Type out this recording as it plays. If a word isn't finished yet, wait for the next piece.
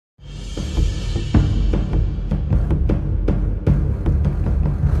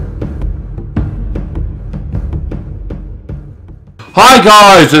Hi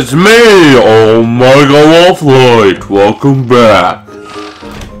guys, it's me, Omega Wolflight. Welcome back.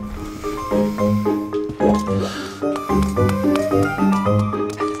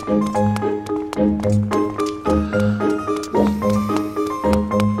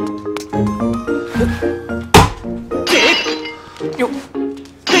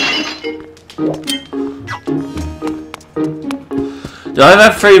 Do I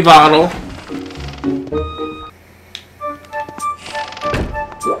have a free bottle?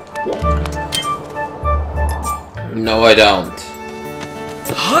 No, I don't.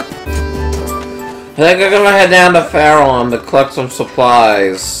 I think I'm gonna head down to Farron to collect some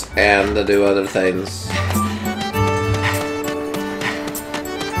supplies and to do other things.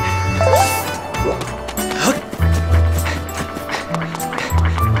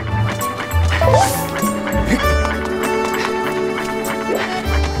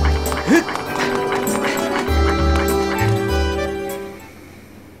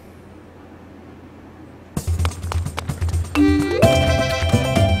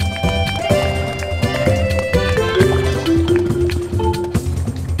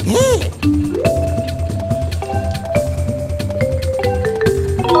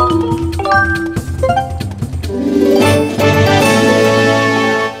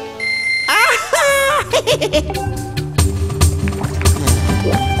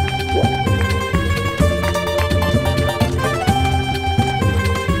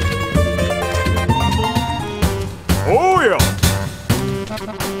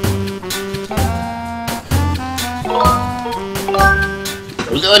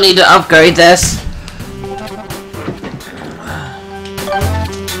 Do I need to upgrade this?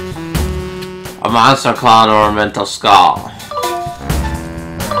 A monster claw or a mental skull?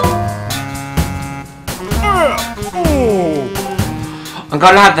 I'm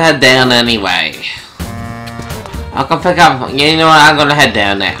gonna have to head down anyway. I can pick up. You know what? I'm gonna head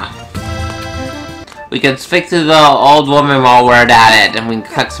down now. We can speak to the old woman while we're at it, and we can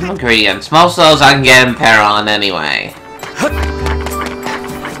collect some ingredients. Most of those I can get in Perron anyway.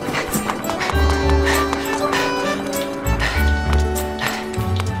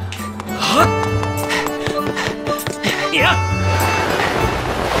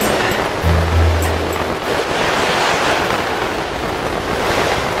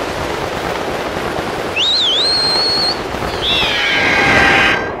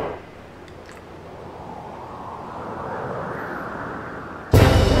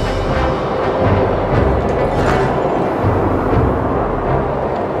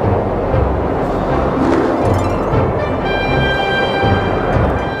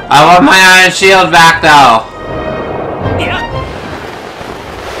 I want my iron shield back though. Yeah.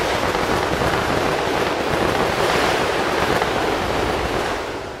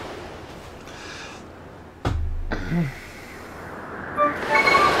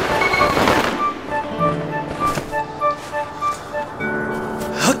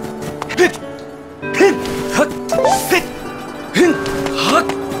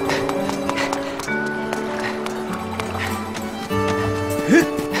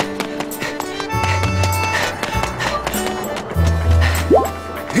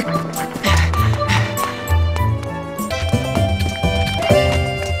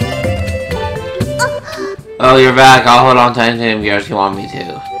 Oh, you're back. I'll hold on to anything yours you want me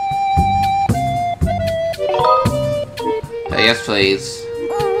to. Yes, please.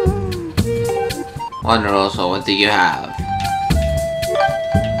 Wonderful. What do you have?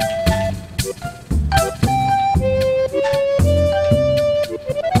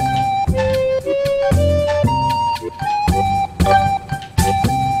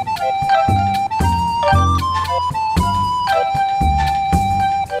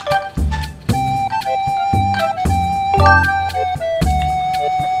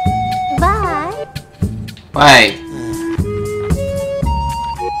 Wait.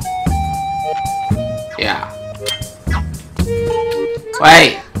 Yeah.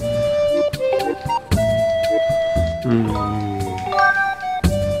 Wait.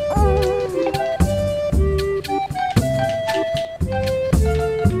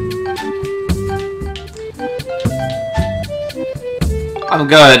 I'm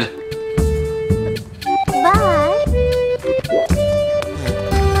good.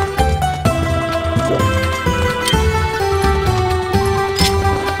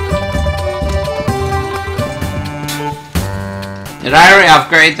 Did I already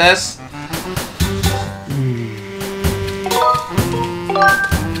upgrade this?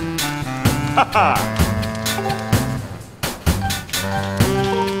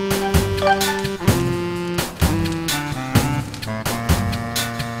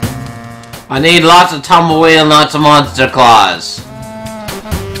 I need lots of tumbleweed and lots of monster claws.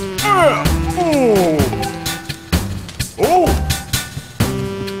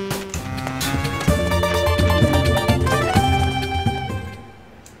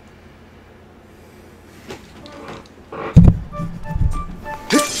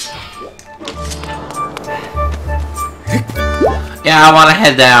 Yeah, I want to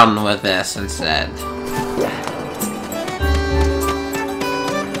head down with this instead.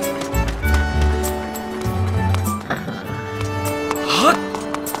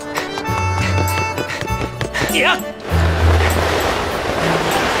 Yeah.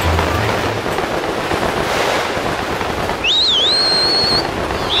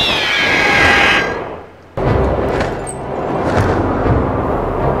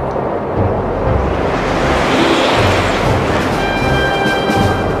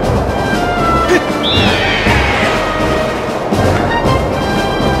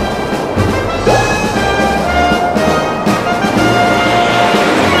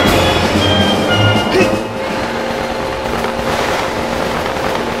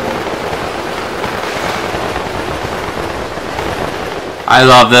 I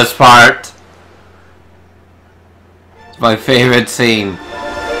love this part. It's my favorite scene.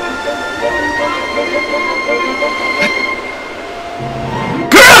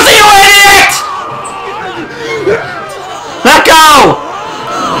 Girls, you idiot! Let go!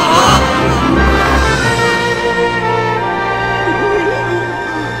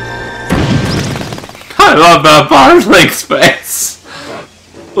 I love that part, Link's face.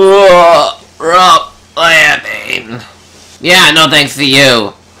 Rough landing. Yeah, no thanks to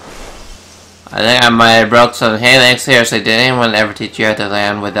you. I think I might have broke some. Hey, Link, seriously, did anyone ever teach you how to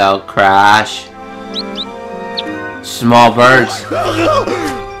land without crash? Small birds.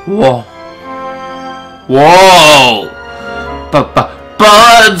 Whoa. Whoa!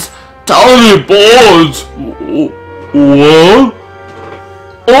 Buds! Tiny buds! What?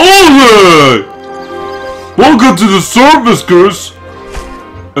 Alright! Welcome to the service, Goose!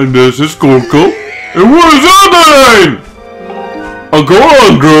 And this is Coco. And what is happening? Oh, go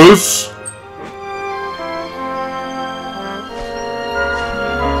on, Goose!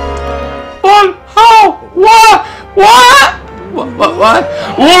 What? How? What? What? What?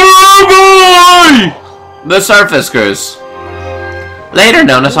 Where am I? The surface, Goose. Later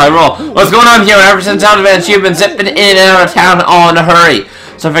known as Hyrule. What's going on here? Ever since Zelda events, you've been zipping in and out of town all in a hurry.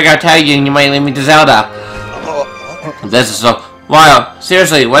 So I figured I'd tell you and you might lead me to Zelda. This is so wild.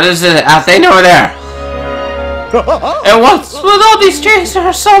 Seriously, what is it out there over there? And what's with all these trees? There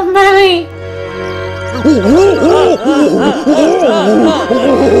are so many.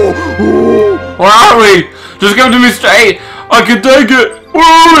 Where are we? Just come to me straight. I can take it. Where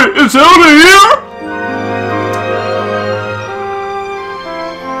are we? Is Zelda here?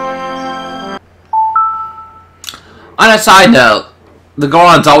 On a side note, the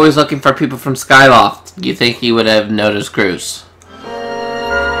Goron's always looking for people from Skyloft. You think he would have noticed Groose?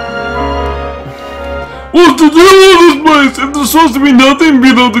 What's the deal with this place? If there's supposed to be nothing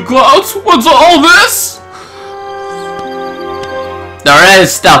below the clouds, what's all this? There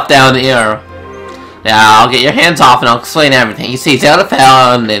is stuff down here. Now, I'll get your hands off and I'll explain everything. You see, Zelda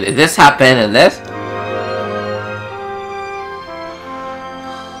fell and this happened and this.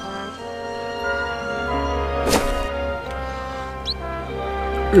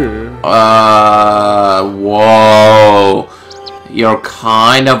 Whoa. You're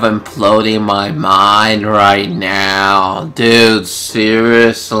kind of imploding my mind right now. Dude,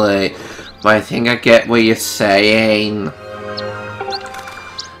 seriously. But I think I get what you're saying.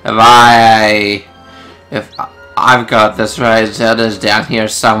 If I've got this right, Zelda's down here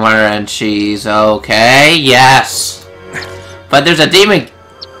somewhere and she's okay? Yes. But there's a demon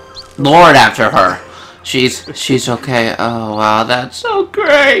lord after her. She's okay. Oh wow, that's so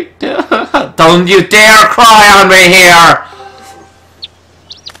great. Don't you dare cry on me here!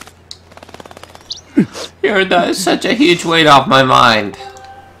 That is such a huge weight off my mind.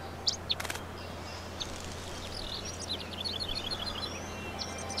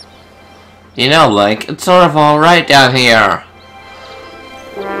 You know, Link, it's sort of alright down here.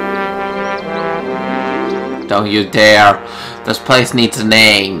 Don't you dare. This place needs a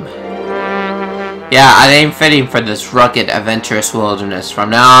name. Yeah, a name fitting for this rugged, adventurous wilderness. From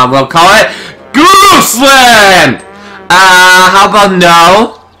now on, we'll call it Gooseland! How about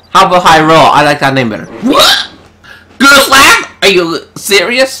no? How about Hyrule? I like that name better. What? Gooseland? Are you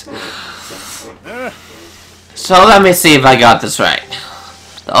serious? So let me see if I got this right.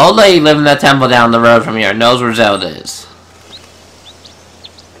 The old lady living in the temple down the road from here knows where Zelda is.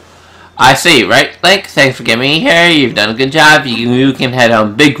 I see, right, Link? Thanks for getting me here. You've done a good job. You can head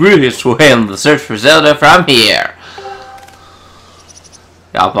home. Big Brutus will handle the search for Zelda from here.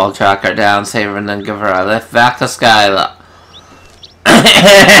 Yup, I'll track her down, save her, and then give her a lift back to Skylar.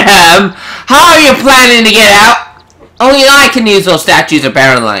 How are you planning to get out? Only I can use those statues,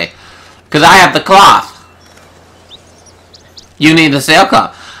 apparently. Because I have the cloth. You need the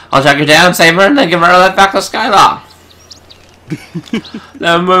sailcloth. I'll track her down, save her, and then give her a lift back to Skylar.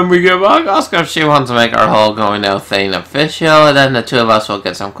 Then when we get back, ask her if she wants to make our whole going out thing official, and then the two of us will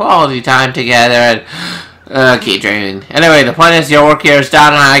get some quality time together and keep dreaming. Anyway, the point is your work here is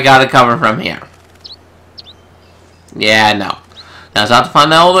done and I got it covered from here. Yeah, no. That's not the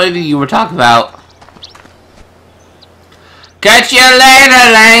fun old lady you were talking about. Catch you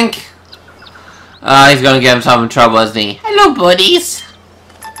later, Link! He's gonna get himself in trouble, isn't he? Hello, buddies!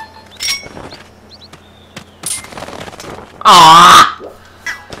 Aww!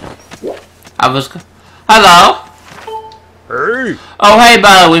 Hello? Hey! Oh, hey,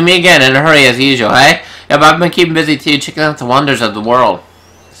 bud, we meet again in a hurry as usual, hey? Yeah, but I've been keeping busy too, checking out the wonders of the world.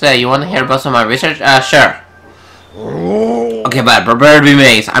 Say, you want to hear about some of my research? Sure. Okay, bud, prepare to be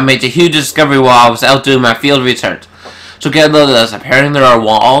amazed. I made a huge discovery while I was out doing my field research. So get a look at this. Apparently there are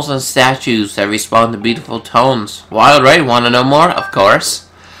walls and statues that respond to beautiful tones. Wild, right? Want to know more? Of course.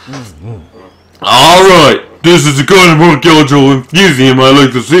 Alright! This is the kind of archaeological museum I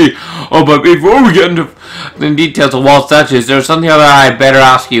like to see. Oh, but before we get into the details of wall statues, there's something that I better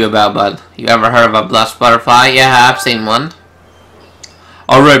ask you about, bud. You ever heard of a blessed butterfly? Yeah, I've seen one.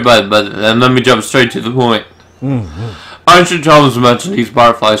 Alright, bud, but then let me jump straight to the point. Ancient Chinese mentioned these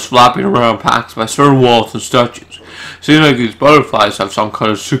butterflies flapping around packs by certain walls and statues. Seems like these butterflies have some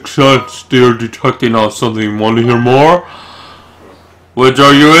kind of sixth sense. They are detecting on something. Want to hear more? Which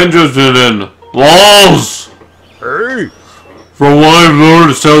are you interested in? Walls! Hey! From what I've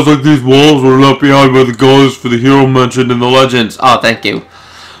learned, it sounds like these walls were left behind by the gods for the hero mentioned in the legends. Oh, thank you.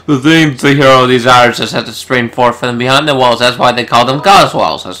 The themes The hero of these artists had to spring forth from behind the walls. That's why they call them goddess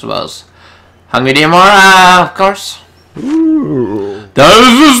walls, I suppose. Hungry to hear more? Of course. Ooh. That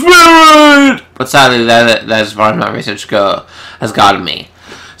is the spirit! But sadly, that as far as my research has gotten me.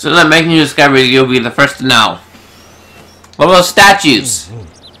 So that making you discovery, you'll be the first to know. What about statues?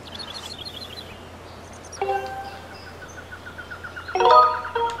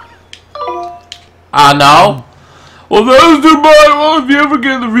 No. Well, that is too bad. Well, if you ever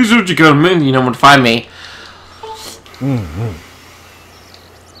get the research you come in, you know where to find me.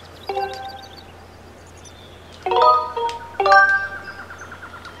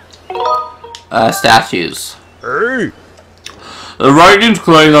 Statues. Hey. The writings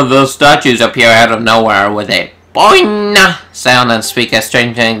claim that those statues appear out of nowhere with a boing sound and speak a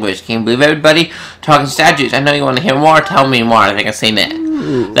strange language. Can you believe everybody talking statues? I know you want to hear more. Tell me more. I think I've seen it.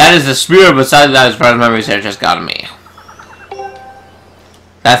 Ooh. That is the spirit. Besides that, as far as my research has gotten me.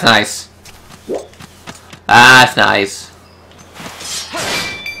 That's nice. That's nice.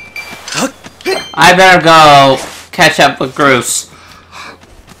 I better go catch up with Bruce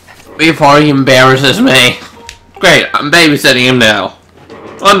before he embarrasses me. Great, I'm babysitting him now.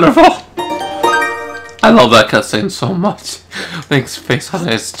 Wonderful. I love that cutscene so much. Link's face on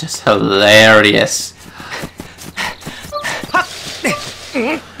it is just hilarious.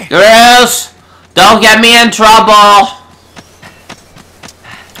 Bruce! Don't get me in trouble!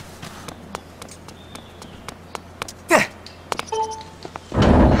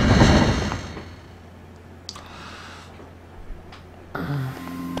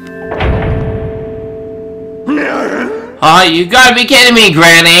 Oh, you gotta be kidding me,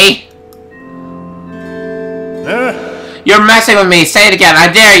 Granny! You're messing with me. Say it again.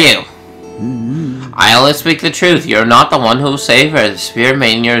 I dare you. I only speak the truth. You're not the one who will save her. The spirit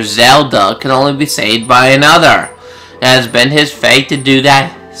maniac Zelda can only be saved by another. It has been his fate to do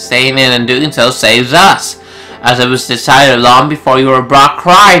that. Staying in and doing so saves us. As it was decided long before you were brought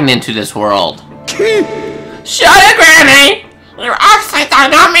crying into this world. Shut it, Granny! Your accent don't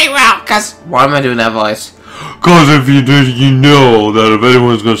know me well, cause... Why am I doing that voice? Cause if you did, you know that if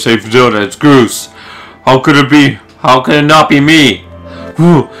anyone's gonna save Zelda, it's Goose. How could it be? How could it not be me?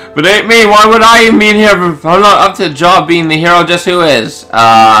 If it ain't me, why would I even be in here? I'm not up to the job being the hero, just who is?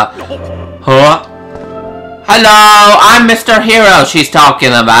 Huh? Hello, I'm Mr. Hero she's talking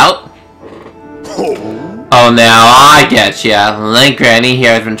about. Oh, now I get ya. Link Granny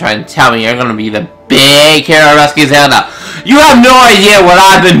here has been trying to tell me you're gonna be the big hero rescue Zelda. You have no idea what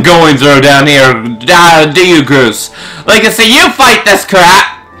I've been going through down here, do you, Goose? Like I say, you fight this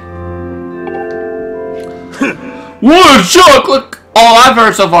crap! What a shock! Look, all I've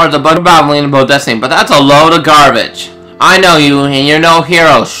heard so far is a bunch of babbling about Destiny, but that's a load of garbage. I know you, and you're no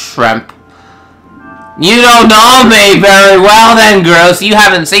hero, shrimp. You don't know me very well then, Gross. You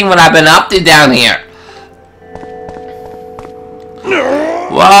haven't seen what I've been up to down here.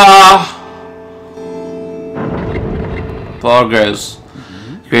 Wow! Burgers.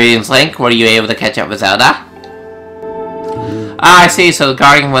 Greetings, Link. Were you able to catch up with Zelda? Ah, I see. So the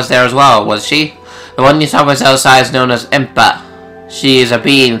Guardian was there as well, was she? The one you saw was outside is known as Impa. She is a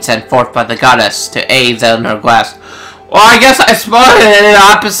being sent forth by the goddess to aid Zelda in her quest. Well, I guess I spotted it in an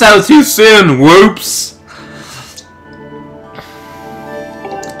episode too soon. Whoops.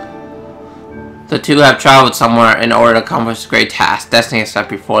 The two have traveled somewhere in order to accomplish the great task Destiny has set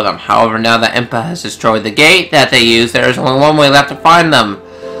before them. However, now that Impa has destroyed the gate that they use, there is only one way left to find them.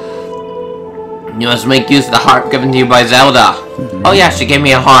 You must make use of the harp given to you by Zelda. Oh yeah, she gave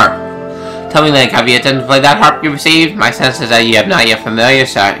me a harp. Tell me, Link, have you attempted to play that harp you received? My sense is that you have not yet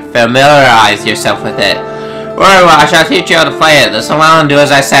familiarized yourself with it. Very well, I shall teach you how to play it. Listen well and do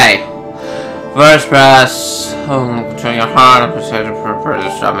as I say. First press. Control your heart and precision for the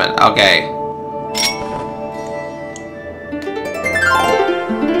instrument. Okay.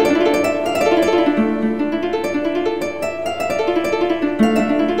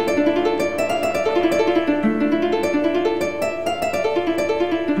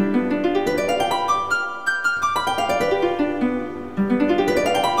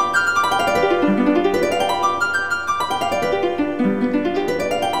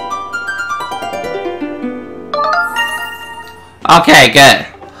 Okay, good.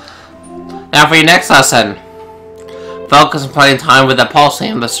 Now for your next lesson. Focus on playing time with the pulsing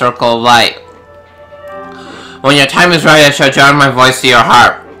in the circle of light. When your time is ready, I shall join my voice to your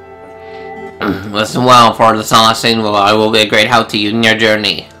harp. Listen well, for this lesson will be a great help to you in your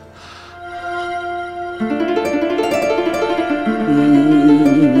journey.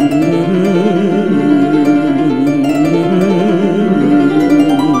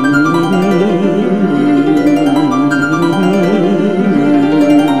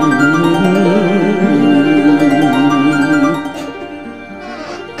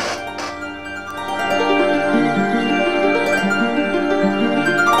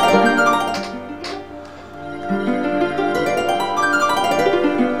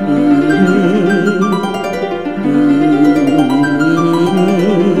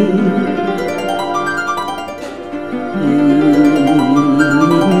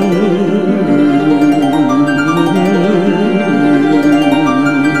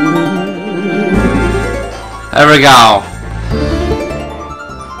 There we go.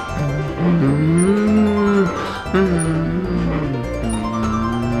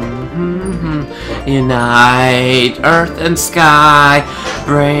 Unite earth and sky,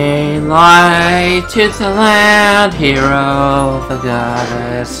 bring light to the land, hero of the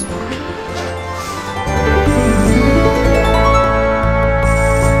goddess.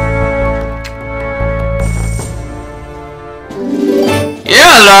 You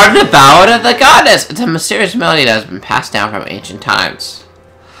learned the Ballad of the Goddess. It's a mysterious melody that has been passed down from ancient times.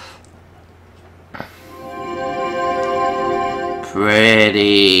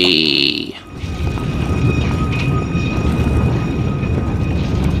 Pretty.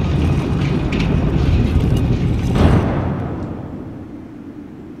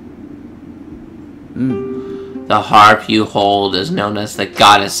 The harp you hold is known as the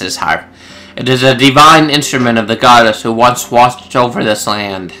Goddess's harp. It is a divine instrument of the goddess who once watched over this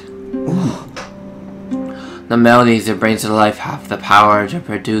land. The melodies it brings to life have the power to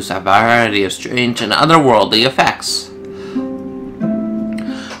produce a variety of strange and otherworldly effects.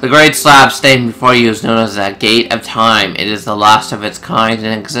 The great slab standing before you is known as the Gate of Time. It is the last of its kind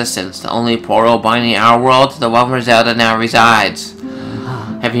in existence, the only portal binding our world to the one where Zelda now resides.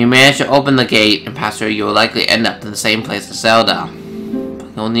 If you manage to open the gate and pass through, you will likely end up in the same place as Zelda.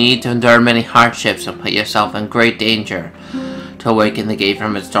 But you'll need to endure many hardships and put yourself in great danger to awaken the gate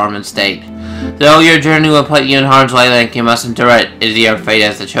from its dormant state. Though your journey will put you in harm's way, Link, you must endure it. It is your fate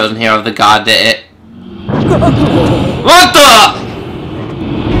as the chosen hero of the god that it... What the...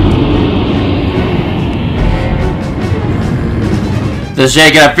 The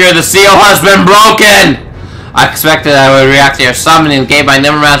shaken of fear, the seal has been broken! I expected I would react to your summoning and gate by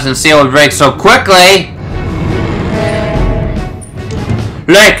Nevermountain seal would break so quickly!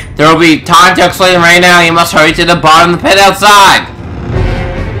 Link, there will be time to explain right now. You must hurry to the bottom of the pit outside!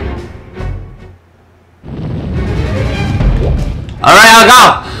 Alright, I'll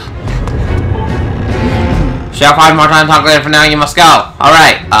go! Shall find more time to talk later. For now, you must go.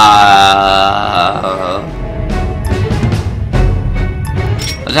 Alright,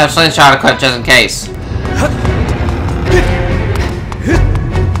 let's have slingshot equipped just in case.